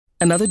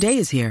Another day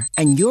is here,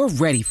 and you're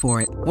ready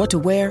for it. What to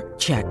wear?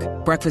 Check.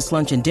 Breakfast,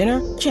 lunch, and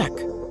dinner? Check.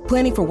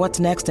 Planning for what's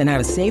next and how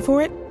to save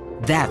for it?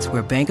 That's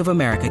where Bank of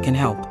America can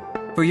help.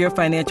 For your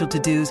financial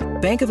to-dos,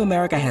 Bank of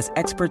America has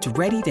experts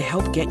ready to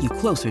help get you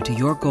closer to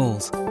your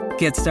goals.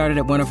 Get started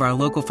at one of our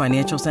local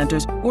financial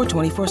centers or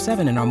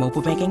 24/7 in our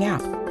mobile banking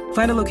app.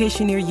 Find a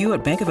location near you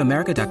at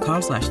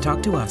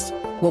bankofamerica.com/talktous.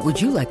 What would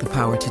you like the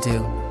power to do?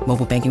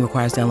 Mobile banking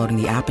requires downloading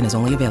the app and is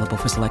only available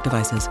for select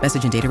devices.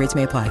 Message and data rates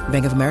may apply.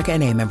 Bank of America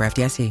N.A., member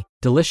FDIC.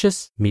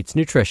 Delicious meets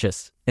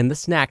nutritious in the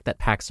snack that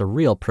packs a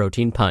real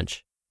protein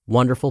punch.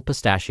 Wonderful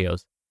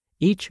Pistachios.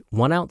 Each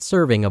 1-ounce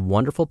serving of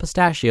Wonderful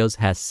Pistachios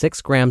has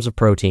 6 grams of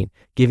protein,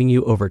 giving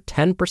you over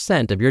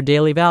 10% of your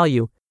daily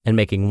value and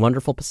making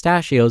Wonderful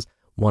Pistachios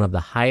one of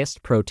the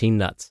highest protein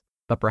nuts.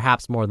 But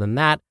perhaps more than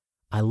that,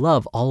 I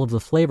love all of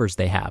the flavors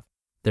they have.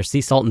 Their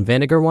sea salt and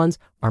vinegar ones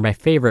are my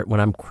favorite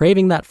when I'm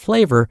craving that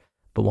flavor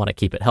but want to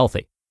keep it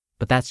healthy.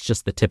 But that's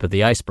just the tip of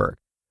the iceberg.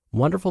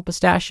 Wonderful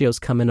Pistachios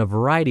come in a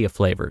variety of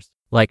flavors,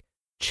 like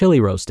chili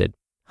roasted,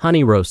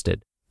 honey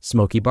roasted,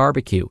 smoky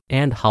barbecue,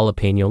 and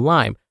jalapeno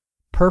lime,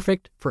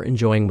 perfect for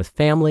enjoying with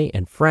family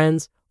and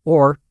friends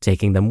or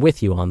taking them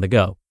with you on the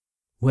go.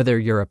 Whether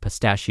you're a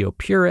pistachio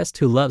purist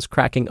who loves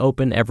cracking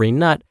open every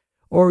nut,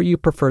 or you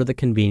prefer the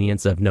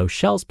convenience of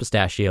no-shells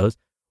pistachios,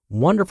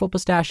 Wonderful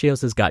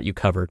Pistachios has got you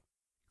covered.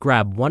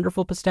 Grab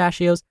Wonderful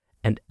Pistachios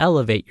and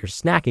elevate your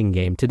snacking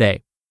game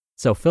today.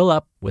 So fill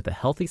up with a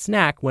healthy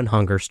snack when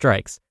hunger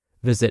strikes.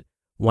 Visit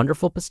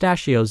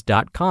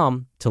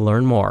wonderfulpistachios.com to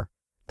learn more.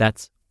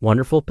 That's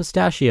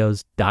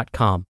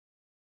wonderfulpistachios.com.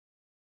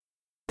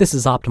 This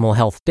is Optimal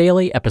Health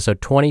Daily,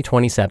 episode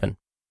 2027.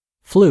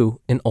 Flu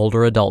in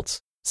Older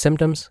Adults,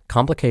 Symptoms,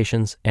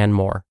 Complications, and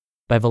More,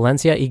 by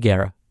Valencia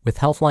Higuera with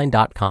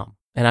Healthline.com.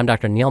 And I'm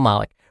Dr. Neil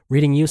Malik,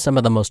 reading you some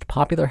of the most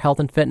popular health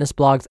and fitness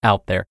blogs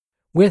out there,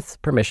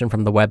 with permission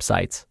from the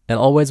websites, and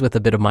always with a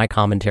bit of my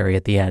commentary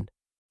at the end.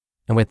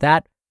 And with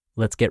that,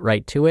 let's get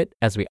right to it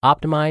as we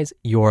optimize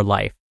your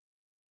life.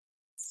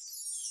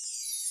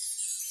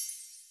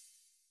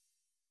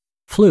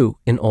 Flu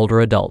in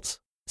Older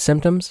Adults,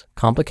 Symptoms,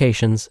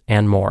 Complications,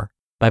 and More,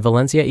 by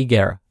Valencia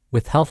Higuera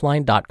with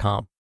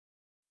Healthline.com.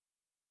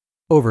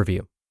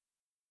 Overview.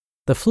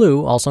 The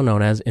flu, also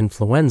known as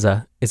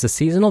influenza, is a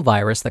seasonal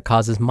virus that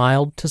causes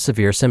mild to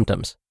severe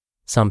symptoms.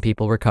 Some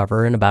people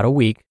recover in about a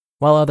week,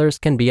 while others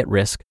can be at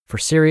risk for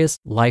serious,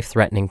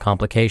 life-threatening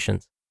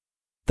complications.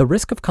 The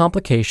risk of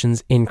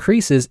complications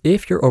increases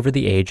if you're over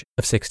the age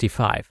of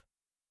 65.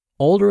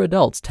 Older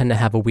adults tend to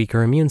have a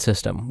weaker immune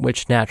system,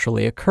 which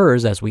naturally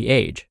occurs as we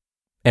age.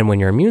 And when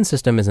your immune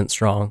system isn't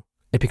strong,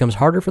 it becomes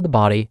harder for the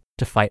body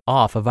to fight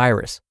off a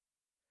virus.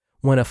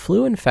 When a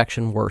flu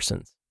infection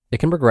worsens, it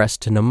can progress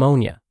to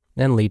pneumonia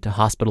and lead to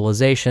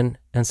hospitalization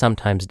and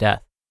sometimes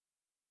death.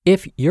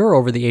 If you're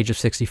over the age of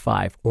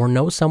 65 or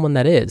know someone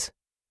that is,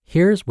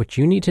 here's what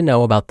you need to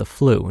know about the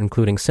flu,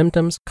 including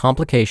symptoms,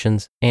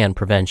 complications, and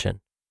prevention.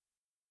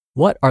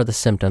 What are the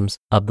symptoms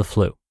of the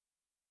flu?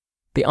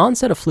 The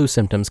onset of flu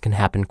symptoms can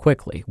happen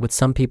quickly, with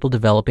some people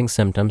developing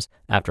symptoms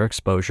after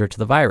exposure to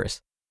the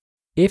virus.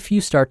 If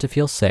you start to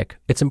feel sick,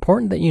 it's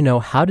important that you know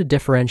how to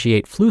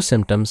differentiate flu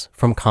symptoms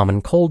from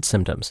common cold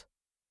symptoms.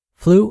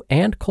 Flu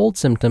and cold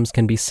symptoms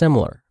can be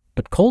similar,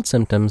 but cold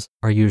symptoms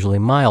are usually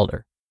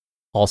milder.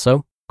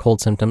 Also,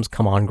 cold symptoms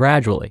come on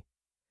gradually.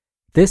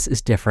 This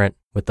is different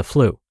with the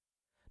flu.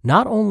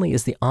 Not only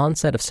is the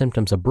onset of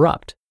symptoms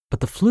abrupt, but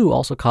the flu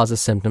also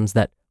causes symptoms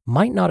that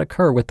might not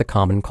occur with the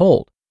common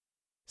cold.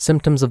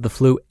 Symptoms of the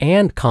flu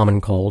and common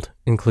cold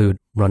include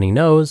runny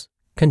nose,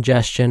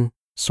 congestion,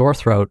 sore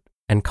throat,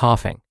 and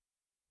coughing.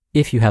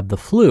 If you have the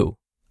flu,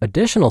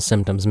 additional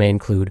symptoms may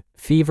include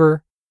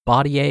fever,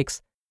 body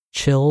aches,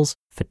 chills,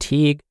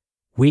 fatigue,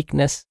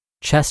 weakness,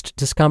 chest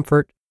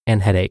discomfort,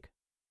 and headache.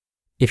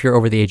 If you're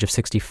over the age of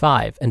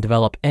 65 and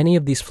develop any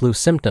of these flu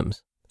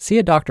symptoms, see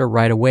a doctor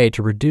right away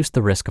to reduce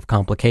the risk of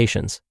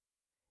complications.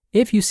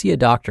 If you see a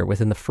doctor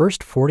within the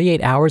first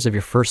 48 hours of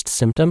your first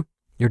symptom,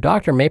 your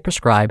doctor may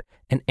prescribe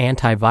an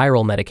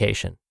antiviral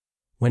medication.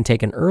 When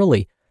taken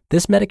early,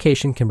 this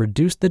medication can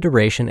reduce the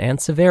duration and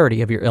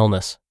severity of your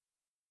illness.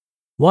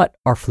 What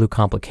are flu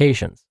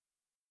complications?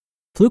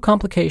 Flu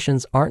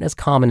complications aren't as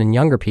common in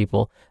younger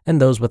people and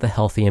those with a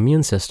healthy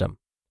immune system,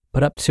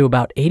 but up to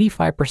about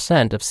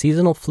 85% of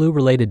seasonal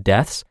flu-related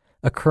deaths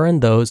occur in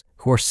those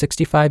who are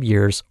 65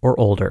 years or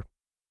older.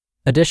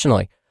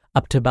 Additionally,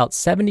 up to about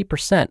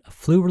 70% of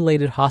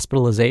flu-related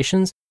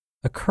hospitalizations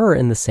occur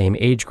in the same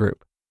age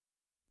group.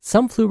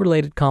 Some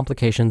flu-related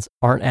complications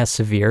aren't as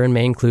severe and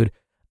may include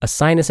a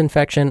sinus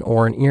infection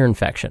or an ear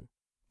infection.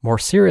 More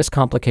serious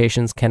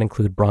complications can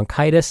include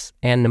bronchitis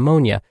and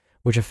pneumonia,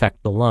 which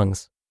affect the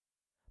lungs.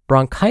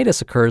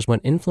 Bronchitis occurs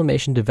when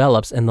inflammation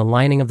develops in the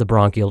lining of the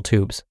bronchial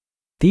tubes.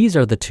 These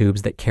are the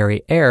tubes that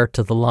carry air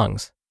to the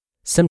lungs.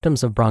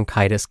 Symptoms of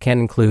bronchitis can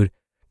include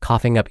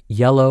coughing up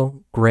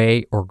yellow,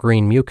 gray, or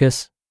green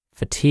mucus,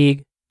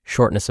 fatigue,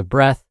 shortness of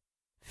breath,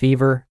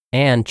 fever,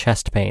 and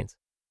chest pains.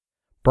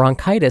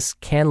 Bronchitis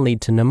can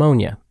lead to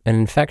pneumonia, an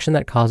infection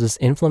that causes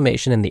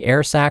inflammation in the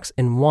air sacs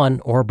in one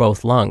or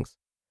both lungs.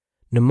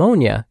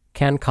 Pneumonia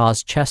can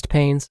cause chest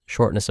pains,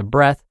 shortness of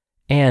breath,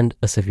 and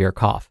a severe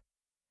cough.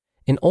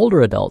 In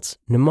older adults,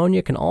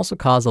 pneumonia can also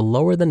cause a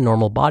lower than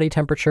normal body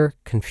temperature,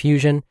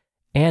 confusion,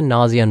 and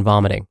nausea and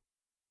vomiting.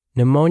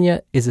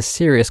 Pneumonia is a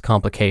serious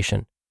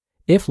complication.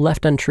 If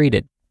left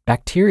untreated,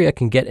 bacteria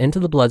can get into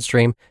the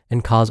bloodstream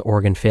and cause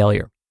organ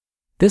failure.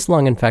 This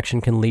lung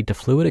infection can lead to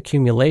fluid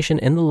accumulation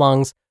in the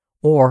lungs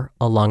or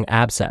a lung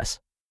abscess.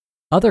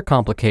 Other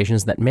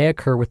complications that may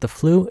occur with the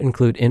flu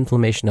include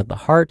inflammation of the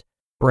heart,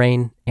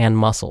 brain, and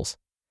muscles.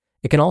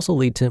 It can also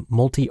lead to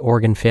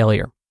multi-organ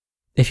failure.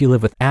 If you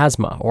live with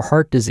asthma or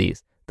heart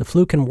disease, the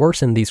flu can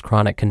worsen these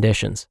chronic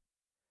conditions.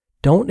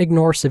 Don't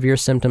ignore severe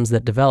symptoms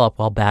that develop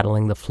while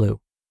battling the flu.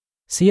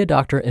 See a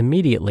doctor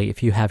immediately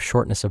if you have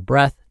shortness of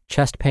breath,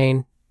 chest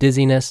pain,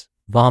 dizziness,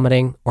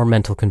 vomiting, or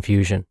mental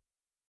confusion.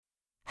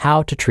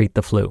 How to treat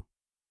the flu.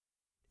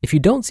 If you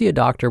don't see a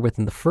doctor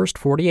within the first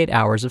 48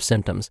 hours of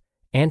symptoms,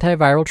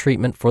 antiviral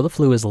treatment for the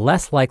flu is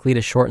less likely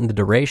to shorten the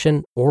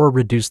duration or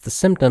reduce the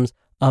symptoms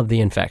of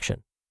the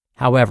infection.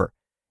 However,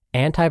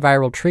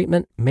 antiviral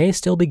treatment may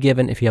still be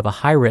given if you have a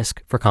high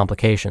risk for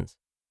complications.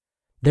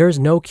 There is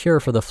no cure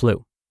for the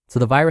flu, so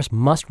the virus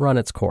must run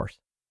its course.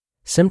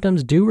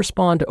 Symptoms do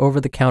respond to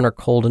over-the-counter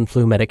cold and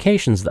flu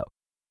medications, though.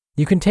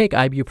 You can take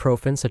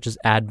ibuprofen such as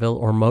Advil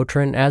or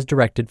Motrin as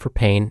directed for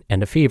pain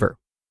and a fever.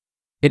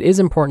 It is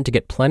important to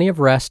get plenty of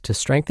rest to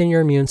strengthen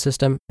your immune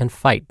system and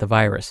fight the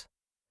virus.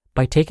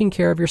 By taking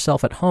care of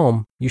yourself at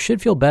home, you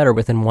should feel better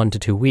within 1 to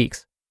 2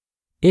 weeks.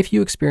 If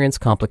you experience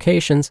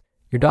complications,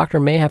 your doctor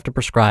may have to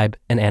prescribe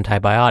an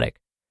antibiotic.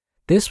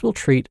 This will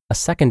treat a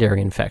secondary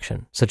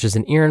infection, such as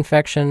an ear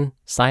infection,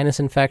 sinus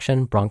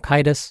infection,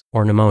 bronchitis,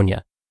 or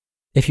pneumonia.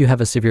 If you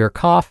have a severe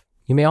cough,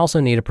 you may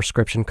also need a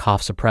prescription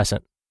cough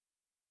suppressant.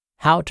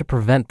 How to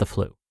prevent the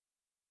flu.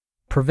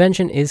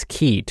 Prevention is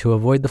key to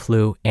avoid the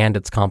flu and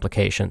its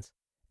complications.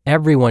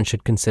 Everyone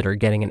should consider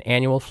getting an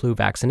annual flu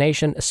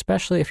vaccination,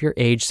 especially if you're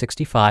age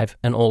 65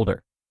 and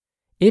older.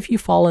 If you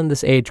fall in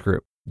this age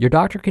group, your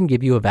doctor can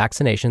give you a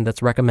vaccination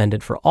that's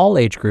recommended for all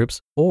age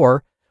groups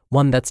or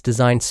one that's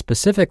designed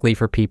specifically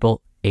for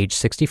people age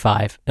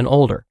 65 and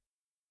older.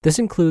 This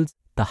includes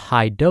the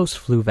high-dose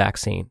flu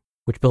vaccine,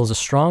 which builds a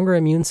stronger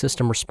immune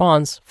system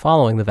response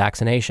following the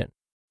vaccination.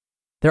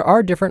 There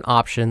are different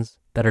options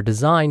that are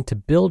designed to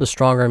build a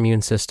stronger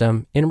immune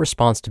system in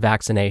response to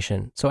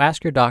vaccination, so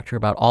ask your doctor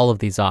about all of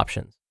these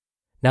options.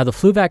 Now, the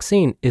flu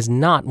vaccine is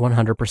not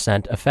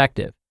 100%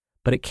 effective,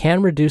 but it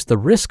can reduce the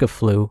risk of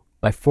flu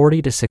by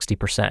 40 to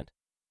 60%.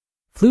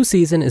 Flu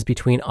season is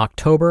between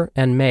October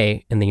and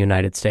May in the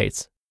United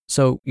States,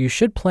 so you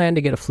should plan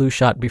to get a flu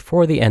shot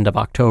before the end of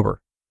October.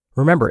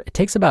 Remember, it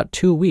takes about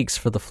 2 weeks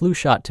for the flu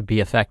shot to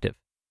be effective.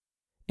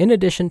 In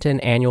addition to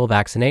an annual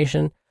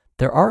vaccination,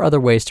 there are other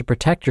ways to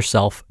protect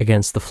yourself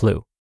against the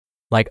flu,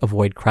 like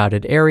avoid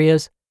crowded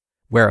areas,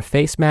 wear a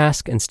face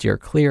mask and steer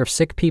clear of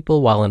sick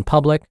people while in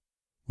public,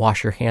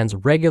 wash your hands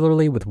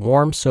regularly with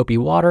warm, soapy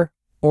water,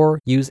 or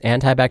use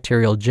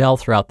antibacterial gel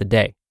throughout the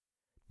day.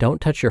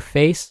 Don't touch your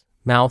face,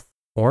 mouth,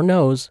 or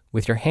nose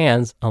with your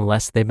hands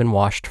unless they've been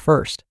washed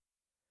first.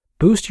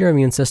 Boost your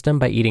immune system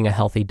by eating a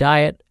healthy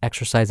diet,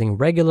 exercising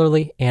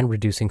regularly, and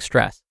reducing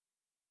stress.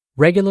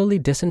 Regularly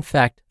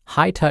disinfect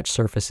high-touch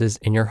surfaces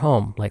in your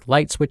home, like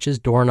light switches,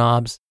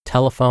 doorknobs,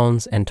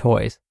 telephones, and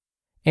toys.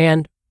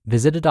 And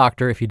visit a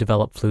doctor if you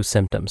develop flu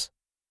symptoms.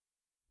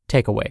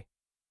 Takeaway.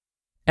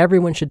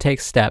 Everyone should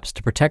take steps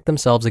to protect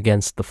themselves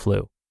against the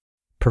flu.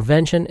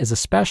 Prevention is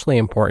especially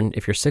important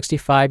if you're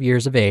 65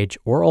 years of age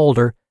or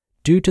older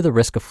due to the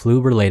risk of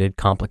flu-related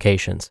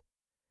complications.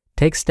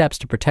 Take steps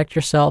to protect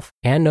yourself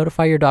and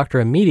notify your doctor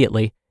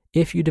immediately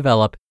if you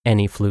develop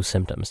any flu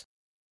symptoms.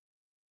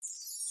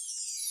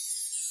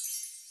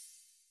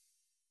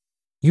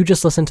 You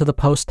just listened to the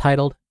post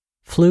titled,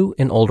 Flu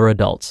in Older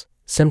Adults,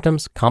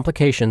 Symptoms,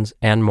 Complications,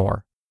 and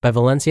More by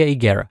Valencia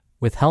Higuera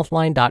with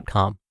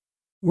Healthline.com.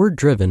 We're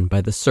driven by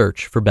the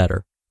search for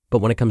better, but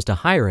when it comes to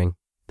hiring,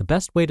 the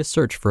best way to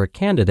search for a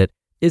candidate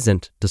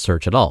isn't to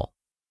search at all.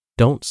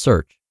 Don't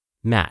search,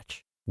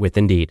 match with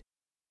Indeed.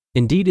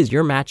 Indeed is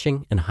your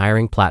matching and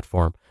hiring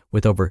platform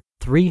with over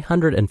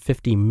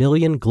 350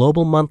 million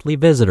global monthly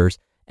visitors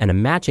and a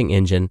matching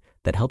engine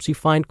that helps you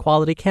find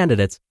quality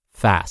candidates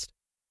fast.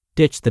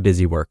 Ditch the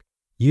busy work.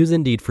 Use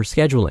Indeed for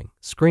scheduling,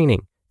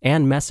 screening,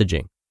 and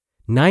messaging.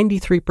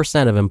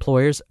 93% of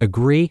employers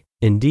agree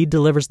Indeed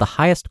delivers the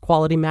highest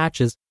quality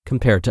matches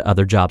compared to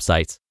other job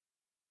sites.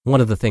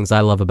 One of the things I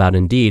love about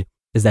Indeed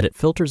is that it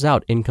filters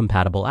out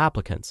incompatible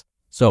applicants.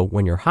 So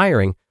when you're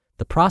hiring,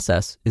 the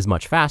process is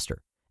much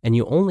faster, and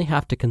you only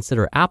have to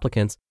consider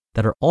applicants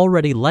that are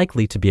already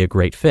likely to be a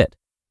great fit.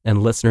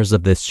 And listeners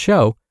of this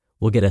show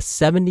will get a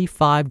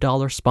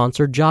 $75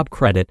 sponsored job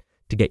credit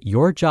to get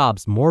your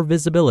jobs more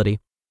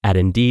visibility at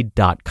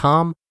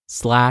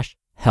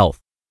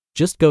Indeed.com/health.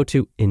 Just go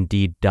to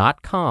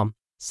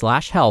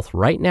Indeed.com/health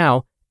right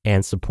now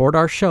and support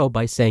our show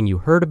by saying you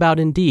heard about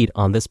Indeed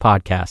on this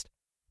podcast.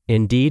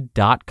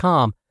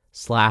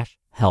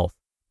 Indeed.com/health.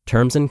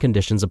 Terms and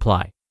conditions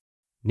apply.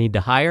 Need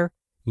to hire?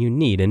 You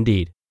need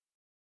Indeed.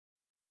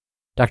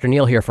 Dr.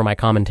 Neal here for my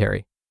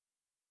commentary.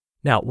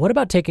 Now, what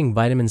about taking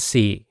vitamin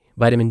C,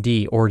 vitamin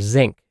D, or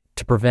zinc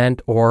to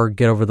prevent or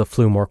get over the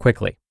flu more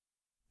quickly?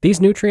 These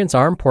nutrients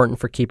are important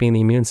for keeping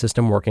the immune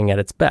system working at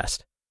its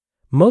best.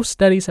 Most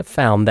studies have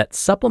found that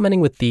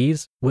supplementing with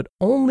these would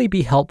only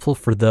be helpful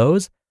for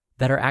those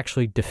that are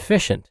actually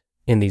deficient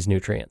in these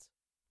nutrients.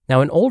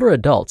 Now, in older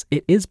adults,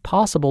 it is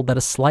possible that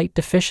a slight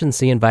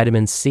deficiency in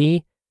vitamin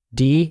C,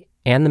 D,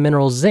 and the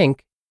mineral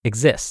zinc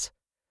exists.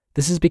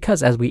 This is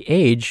because as we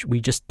age,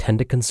 we just tend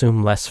to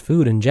consume less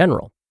food in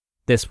general.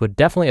 This would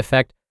definitely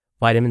affect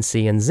vitamin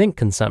C and zinc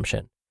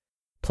consumption.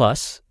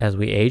 Plus, as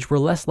we age, we're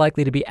less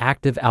likely to be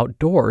active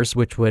outdoors,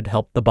 which would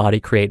help the body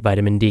create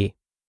vitamin D.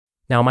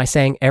 Now, am I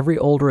saying every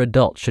older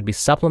adult should be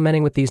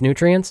supplementing with these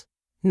nutrients?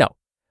 No,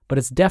 but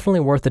it's definitely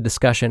worth a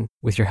discussion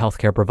with your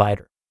healthcare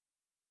provider.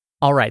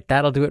 All right,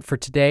 that'll do it for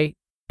today.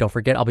 Don't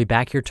forget, I'll be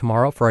back here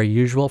tomorrow for our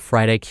usual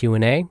Friday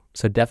Q&A,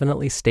 so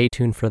definitely stay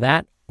tuned for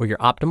that, where your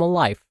optimal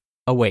life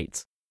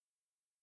awaits.